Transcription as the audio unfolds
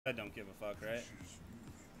I don't give a fuck, right?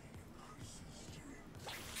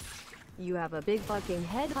 You have a big fucking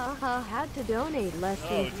head, haha. Had to donate less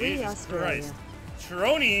than Oh, 3 Jesus Australia. Christ.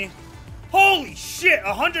 Troni? Holy shit,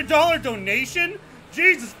 $100 donation?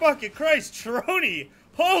 Jesus fucking Christ, Troni.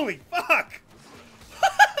 Holy fuck.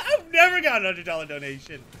 I've never got a $100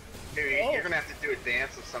 donation. Dude, you're gonna have to do a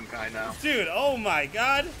dance of some kind now. Dude, oh my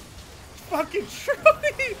god. Fucking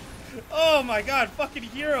Troni. Oh my god, fucking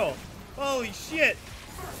hero. Holy shit.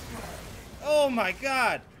 Oh my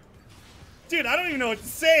god. Dude, I don't even know what to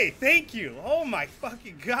say. Thank you. Oh my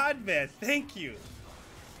fucking god, man. Thank you.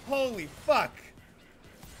 Holy fuck.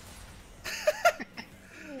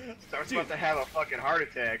 Star's about to have a fucking heart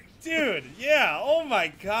attack. Dude, yeah. Oh my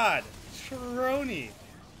god. Troni.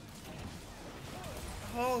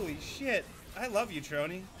 Holy shit. I love you,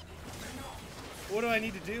 Troni. What do I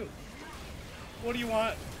need to do? What do you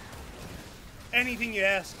want? Anything you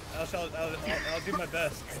ask, I'll do my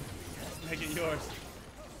best. Make it yours.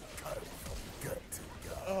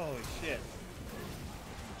 Holy shit.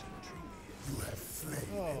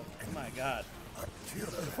 Oh my god.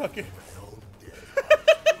 Fucking.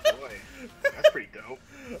 Boy, that's pretty dope.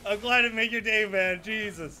 I'm glad it made your day, man.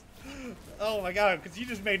 Jesus. Oh my god, because you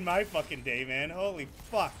just made my fucking day, man. Holy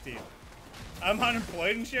fuck, dude. I'm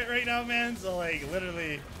unemployed and shit right now, man. So, like,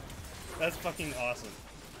 literally, that's fucking awesome.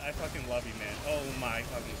 I fucking love you, man. Oh my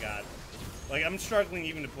fucking god. Like, I'm struggling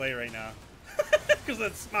even to play right now. Because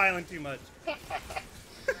I'm smiling too much.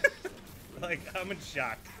 Like, I'm in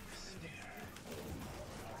shock.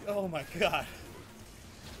 Oh my god.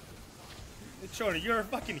 Shona, you're a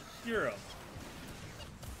fucking hero.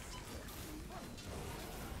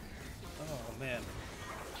 Oh man.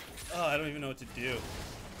 Oh, I don't even know what to do.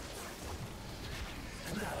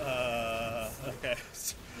 Okay.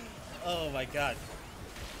 Oh my god.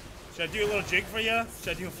 Should I do a little jig for you?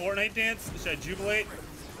 Should I do a Fortnite dance? Should I jubilate?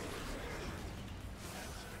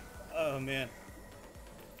 Oh man.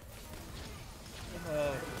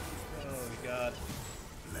 Oh my god.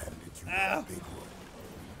 Ow.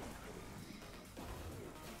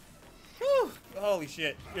 Whew. Holy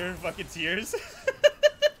shit. You're in fucking tears.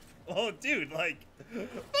 Oh dude, like fucking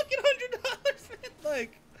 $100, man.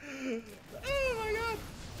 Like, oh my god.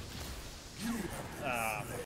 Ah.